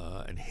wardrobe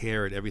and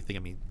hair and everything. I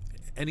mean,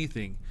 any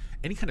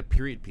kind of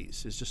period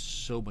piece is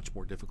just so much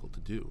more difficult to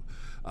do.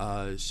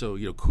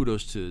 So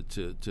kudos to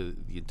the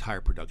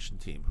entire production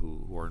team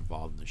who are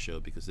involved in the show,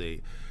 because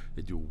they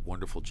do a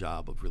wonderful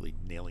job of really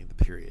nailing the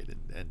period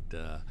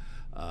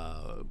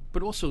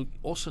but also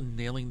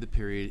nailing the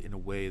period in a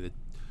way that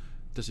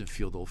doesn't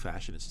feel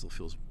old-fashioned. It still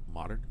feels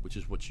modern, which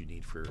is what you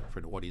need for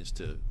an audience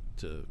to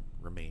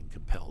remain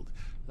compelled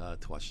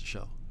to watch the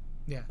show.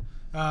 Yeah.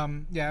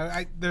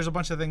 There's a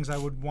bunch of things I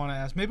would want to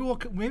ask. Maybe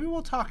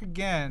we'll talk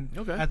again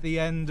at the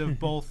end of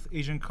both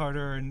Agent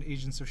Carter and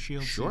Agents of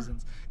S.H.I.E.L.D.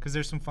 seasons, because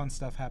there's some fun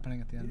stuff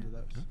happening at the end of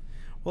those. Yeah.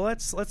 Well,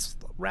 let's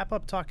wrap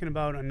up talking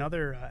about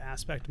another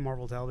aspect of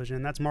Marvel Television,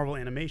 and that's Marvel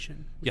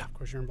Animation. Which of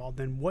course you're involved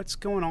in. What's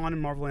going on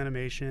in Marvel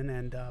Animation,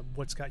 and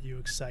what's got you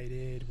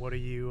excited? What are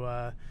you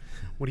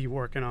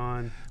working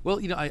on?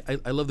 Well,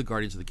 I love the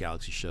Guardians of the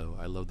Galaxy show.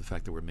 I love the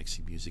fact that we're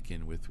mixing music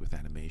in with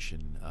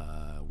animation.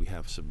 We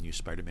have some new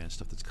Spider-Man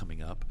stuff that's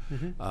coming up,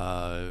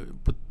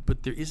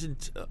 but there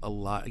isn't a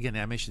lot. Again,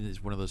 animation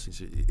is one of those things.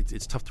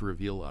 It's tough to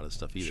reveal a lot of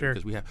stuff either,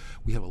 because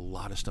we have a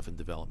lot of stuff in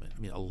development. I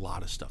mean, a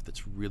lot of stuff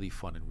that's really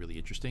fun and really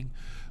interesting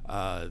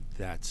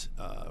that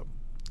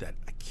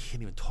I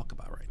can't even talk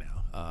about right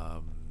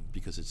now,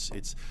 because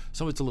it's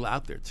some of it's a little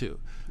out there too.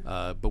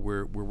 But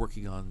we're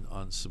working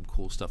on some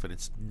cool stuff, and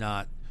it's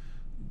not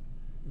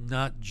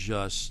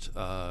just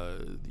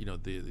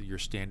your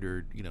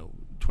standard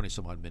 20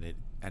 some odd minute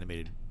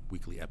animated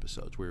weekly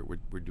episodes. We're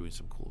doing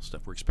some cool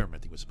stuff. We're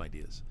experimenting with some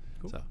ideas.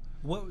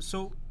 Cool.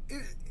 So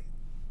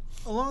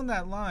along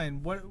that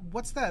line,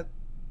 what's that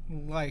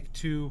like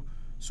to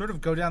sort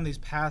of go down these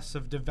paths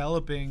of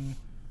developing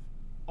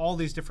all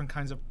these different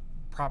kinds of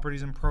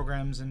properties and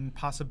programs and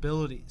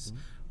possibilities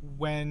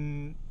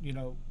when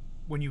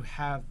you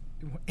have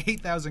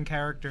 8,000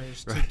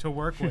 characters to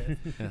work with?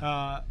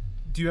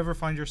 Do you ever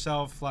find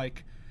yourself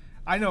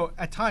I know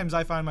at times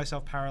I find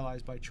myself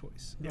paralyzed by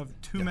choice of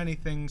too many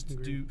things to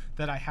do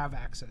that I have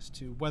access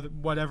to,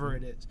 whatever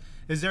it is.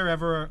 Is there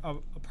ever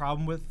a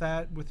problem with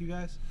that with you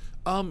guys?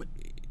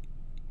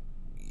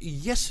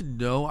 Yes and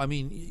no. I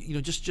mean,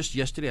 just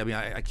yesterday. I mean,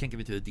 I can't get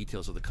into the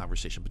details of the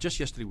conversation, but just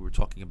yesterday we were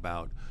talking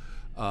about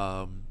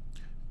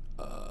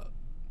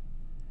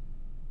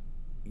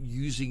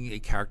using a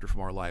character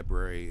from our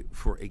library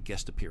for a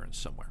guest appearance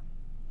somewhere.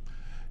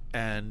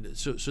 And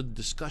so the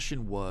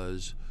discussion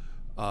was,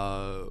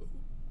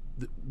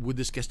 would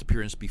this guest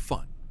appearance be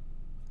fun?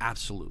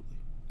 Absolutely.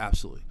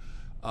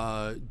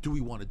 Do we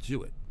want to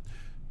do it?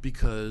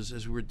 Because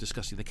as we were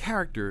discussing the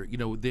character,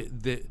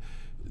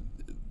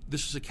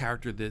 this is a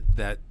character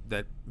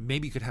that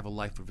maybe could have a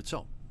life of its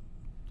own,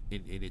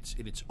 in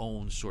its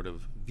own sort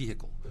of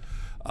vehicle.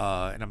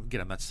 And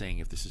I'm not saying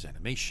if this is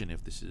animation,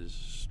 if this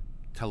is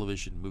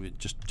television, movie,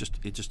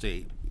 just giving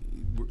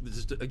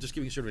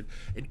you sort of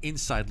an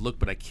inside look,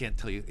 but I can't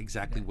tell you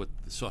exactly what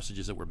the sausage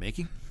is that we're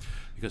making,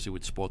 because it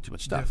would spoil too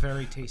much stuff. They're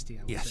very tasty.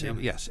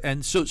 Yes.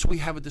 And so we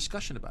have a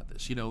discussion about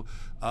this.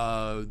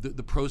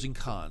 The pros and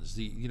cons.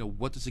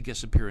 What does a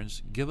guest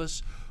appearance give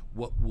us?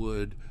 What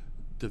would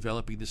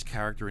developing this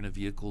character in a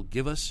vehicle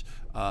give us,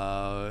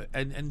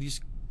 and these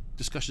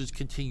discussions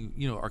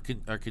continue, are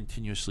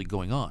continuously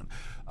going on,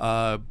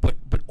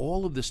 but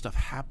all of this stuff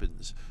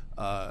happens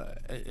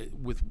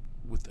with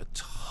a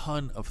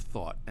ton of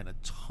thought and a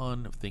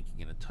ton of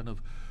thinking and a ton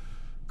of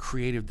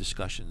creative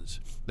discussions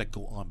that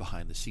go on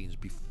behind the scenes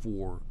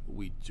before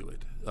we do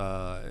it.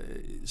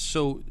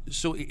 So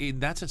in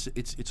that sense,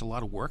 it's a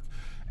lot of work,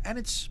 and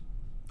it's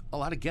a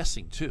lot of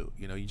guessing too.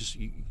 You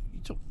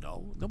don't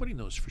know. Nobody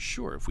knows for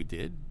sure. If we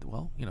did,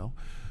 well,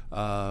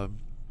 hell,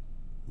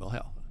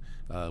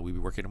 we'd be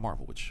working at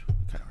Marvel, which we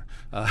kind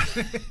of are.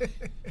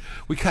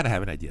 We kind of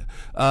have an idea,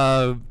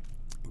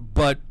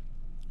 but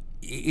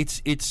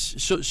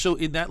it's so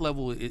in that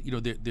level,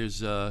 there's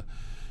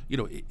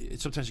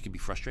sometimes it can be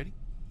frustrating.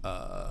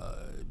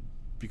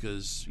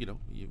 Because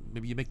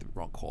maybe you make the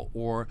wrong call,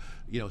 or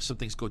some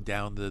things go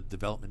down the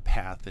development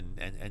path, and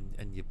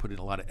you put in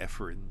a lot of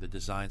effort, and the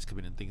designs come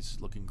in and things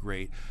looking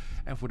great,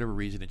 and for whatever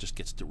reason it just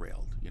gets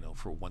derailed,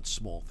 for one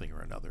small thing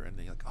or another, and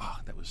then you're like,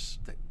 that was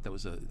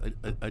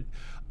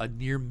a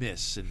near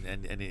miss,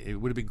 and it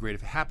would have been great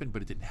if it happened,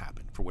 but it didn't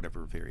happen for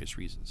whatever various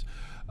reasons.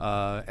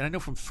 And I know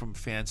from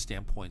fan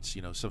standpoints,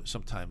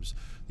 sometimes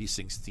these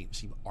things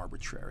seem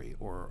arbitrary,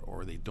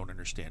 or they don't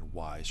understand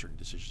why certain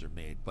decisions are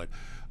made, but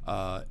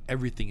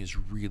everything is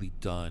really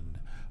done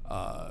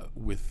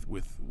with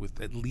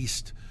at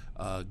least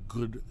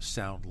good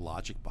sound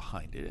logic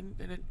behind it,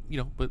 and it,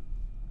 but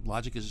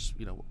logic is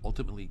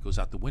ultimately goes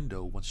out the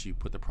window once you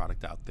put the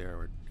product out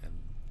there and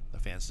the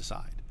fans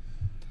decide.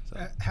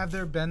 So. Have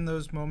there been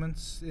those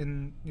moments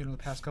in the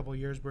past couple of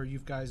years where you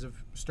guys have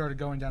started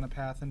going down a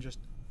path and just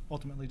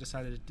ultimately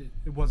decided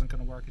it wasn't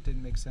going to work, it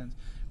didn't make sense,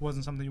 it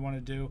wasn't something you want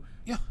to do?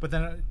 Yeah. But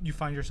then you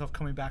find yourself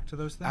coming back to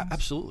those things?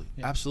 Absolutely.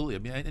 Yeah. Absolutely. I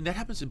mean, and that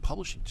happens in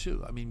publishing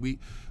too. I mean,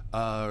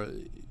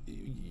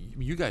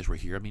 you guys were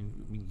here. I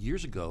mean,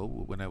 years ago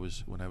when I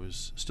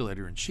was still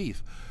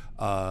editor-in-chief,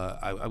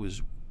 I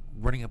was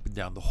running up and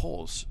down the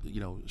halls,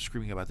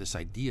 screaming about this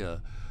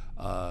idea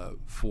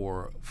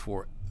for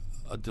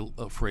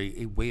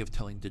a way of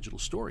telling digital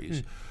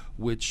stories,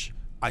 which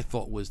I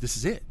thought was this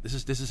is it.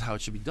 This is how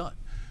it should be done.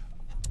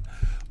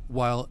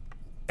 While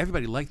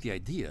everybody liked the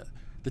idea,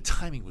 the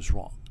timing was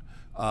wrong.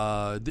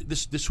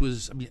 This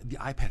was, I mean, the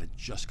iPad had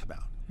just come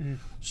out,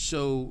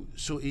 so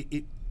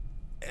it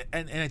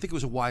and I think it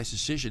was a wise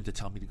decision to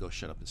tell me to go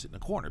shut up and sit in a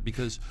corner,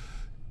 because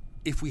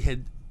if we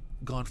had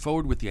gone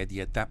forward with the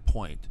idea at that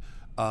point,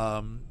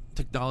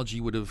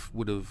 technology would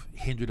have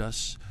hindered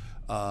us.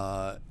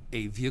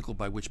 A vehicle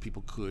by which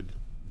people could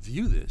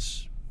view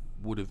this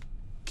would have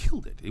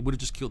killed it. It would have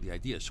just killed the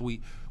idea. So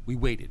we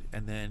waited,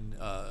 and then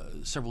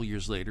several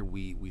years later,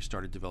 we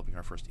started developing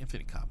our first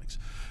Infinite comics.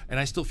 And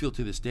I still feel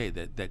to this day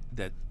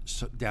that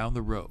down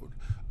the road,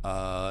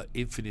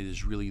 Infinite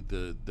is really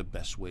the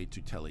best way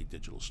to tell a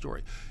digital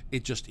story.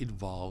 It just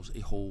involves a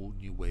whole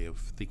new way of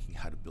thinking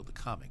how to build a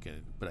comic.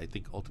 But I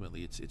think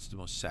ultimately it's the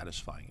most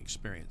satisfying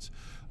experience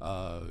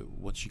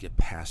once you get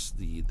past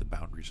the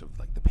boundaries of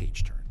like the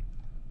page turn.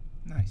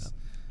 Nice.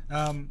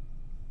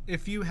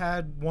 If you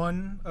had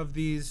one of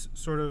these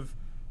sort of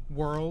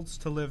worlds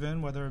to live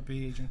in, whether it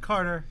be Agent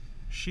Carter,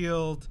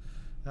 S.H.I.E.L.D.,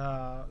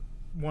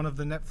 one of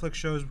the Netflix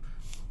shows,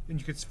 and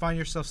you could find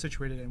yourself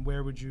situated in,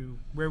 where would you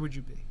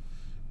be?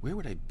 Where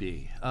would I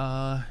be?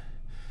 I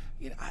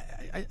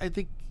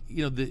think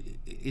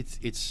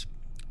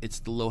it's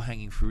the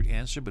low-hanging fruit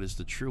answer, but it's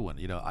the true one.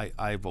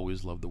 I've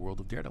always loved the world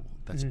of Daredevil.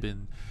 That's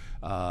been,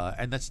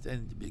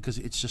 and because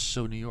it's just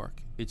so New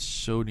York. It's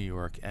so New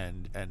York,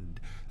 and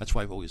that's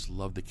why I've always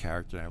loved the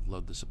character, and I've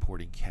loved the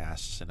supporting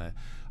casts, and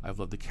I've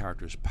loved the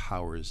character's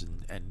powers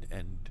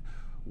and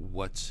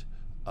what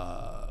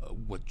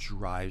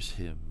drives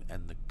him,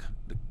 and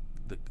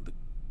the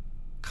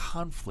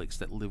conflicts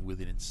that live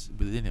within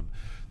him.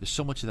 There's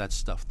so much of that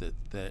stuff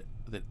that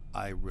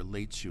I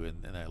relate to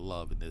and I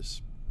love, and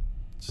it's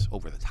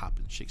over the top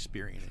and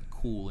Shakespearean and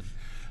cool, and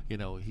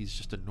he's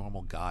just a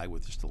normal guy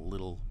with just a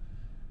little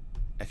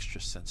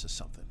extra sense of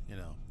something,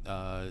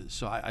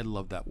 so I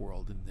love that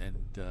world, and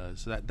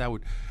so that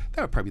would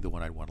probably be the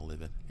one I'd want to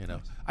live in.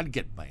 I'd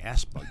get my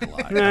ass bugged a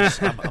lot.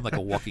 I'm like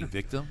a walking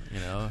victim,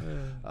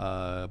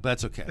 but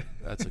that's okay.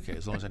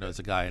 As long as I know it's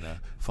a guy in a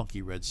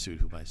funky red suit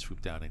who might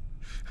swoop down and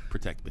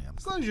protect me.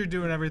 As long as you're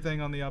doing everything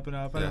on the up and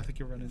up, I don't think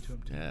you'll run into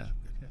him too much.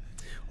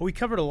 Well, we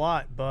covered a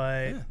lot,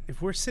 but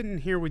if we're sitting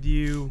here with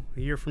you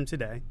a year from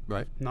today,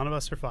 right? None of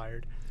us are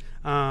fired.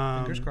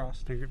 Fingers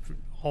crossed.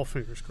 All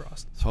fingers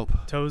crossed. Let's hope.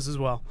 Toes as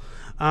well.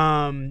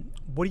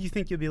 What do you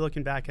think you'll be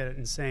looking back at it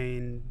and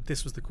saying,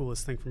 this was the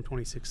coolest thing from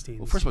 2016?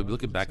 Well, first of all, I'll be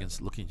looking back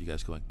and looking at you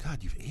guys going,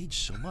 God, you've aged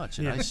so much,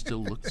 and I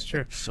still look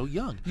so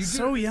young.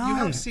 So young. You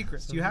have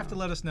secrets. You have to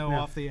let us know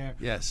off the air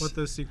what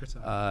those secrets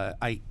are.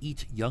 I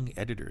eat young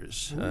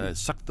editors,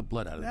 suck the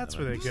blood out of them. That's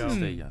where they go.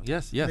 Stay young.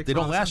 Yes, they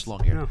don't last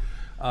long here.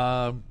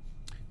 No.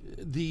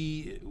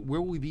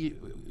 Where will we be?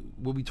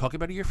 Will we talk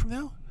about a year from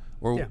now?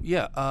 Or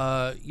it'll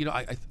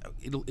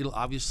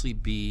obviously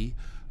be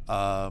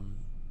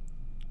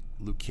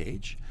Luke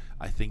Cage.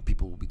 I think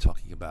people will be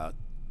talking about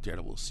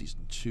Daredevil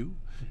season 2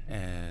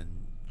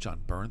 and John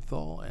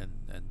Bernthal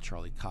and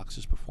Charlie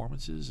Cox's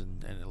performances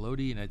and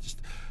Elodie, and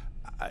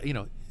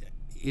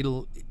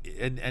it'll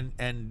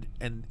and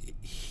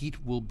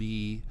Heat will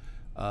be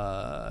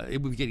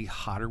it will be getting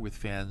hotter with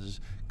fans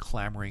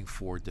clamoring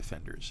for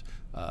defenders.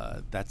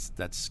 That's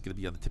going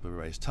to be on the tip of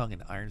everybody's tongue.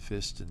 And Iron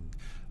Fist, and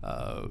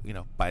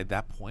by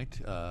that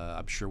point,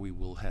 I'm sure we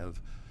will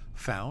have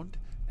found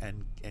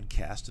and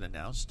cast and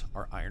announced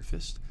our Iron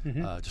Fist.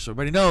 Just so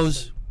everybody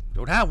knows,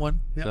 don't have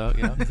one. Yep.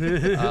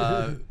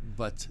 So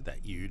but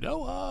that you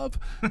know of.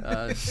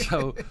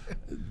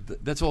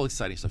 That's all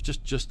exciting stuff.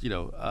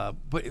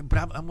 But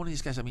I'm one of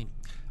these guys. I mean,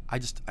 I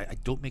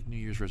don't make New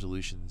Year's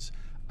resolutions.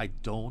 I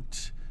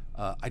don't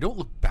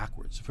look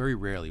backwards. Very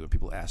rarely when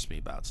people ask me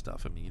about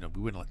stuff. I mean,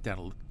 we went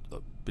down a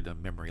bit of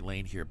memory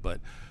lane here, but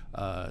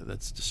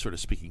that's just sort of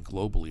speaking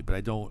globally. But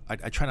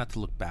I try not to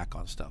look back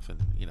on stuff, and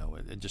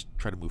and just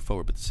try to move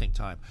forward. But at the same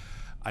time,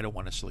 I don't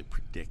want to necessarily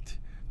predict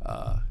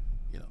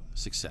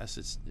success.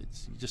 It's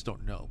you just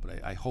don't know.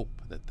 But I hope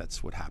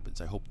that's what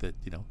happens. I hope that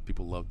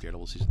people love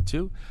Daredevil season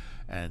 2,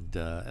 and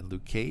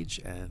Luke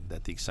Cage, and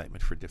that the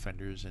excitement for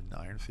Defenders and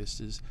Iron Fist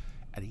is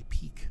at a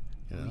peak.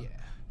 Yeah.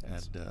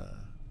 And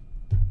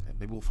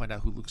maybe we'll find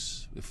out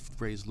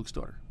if Rey's Luke's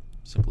daughter.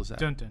 Simple as that.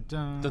 Dun dun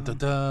dun. Dun, dun,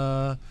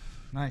 dun.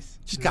 Nice.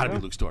 She's got to be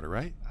Luke's daughter,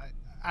 right?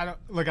 I don't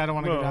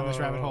want to go down this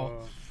rabbit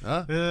hole.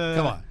 Huh?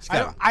 Come on.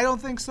 I don't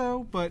think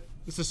so, but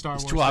it's a Star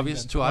Wars. It's too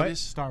obvious. Then. Too obvious.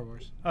 Star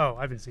Wars. Oh,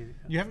 I haven't seen it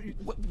yet. You haven't.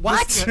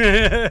 What?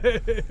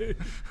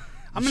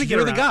 I'm gonna get You're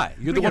around. the guy.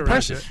 You're the one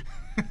person.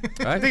 I'm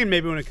Right? thinking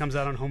maybe when it comes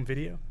out on home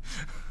video.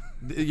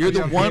 You're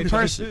the one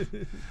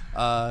person.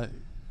 Yeah,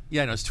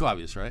 no, it's too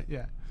obvious, right?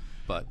 Yeah.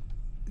 But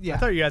Yeah. I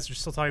thought you guys were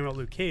still talking about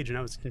Luke Cage, and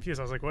I was confused.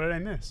 I was like, what did I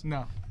miss?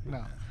 No.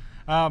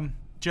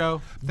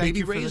 Joe, thank Baby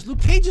you for Ray is the- Luke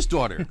Cage's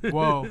daughter.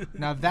 Whoa.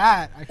 Now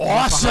that I can get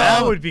Awesome.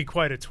 behind. That would be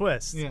quite a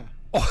twist. Yeah.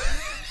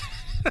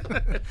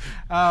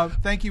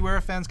 Thank you. Where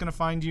are fans going to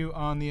find you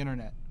on the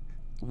internet?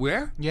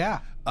 Where? Yeah.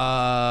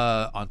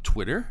 On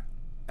Twitter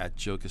at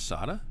Joe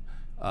Quesada.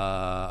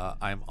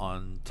 I'm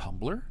on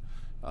Tumblr,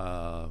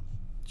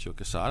 Joe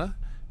Quesada.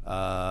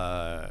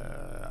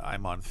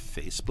 I'm on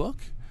Facebook,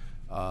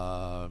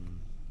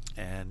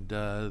 and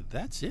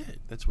that's it.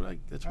 That's what I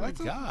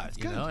got. That's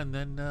You good. know, and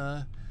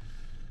then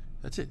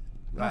that's it.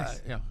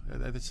 Nice.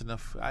 That's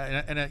enough.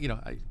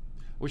 I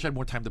wish I had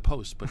more time to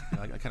post, but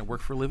I kind of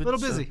work for a living. A little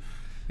so, busy.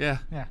 Yeah.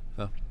 Yeah.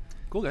 So,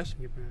 cool, guys.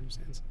 Keep my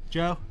understands.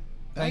 Joe,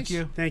 thank Thanks.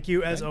 you. Thank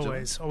you, as Thank you.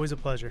 always. Always a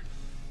pleasure.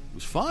 It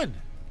was fun.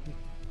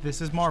 This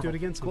is Do Marvel. it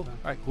again Cool. sometime.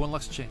 All right, go on,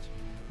 Lux Chains.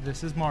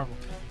 This is Marvel.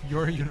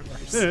 Your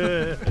universe.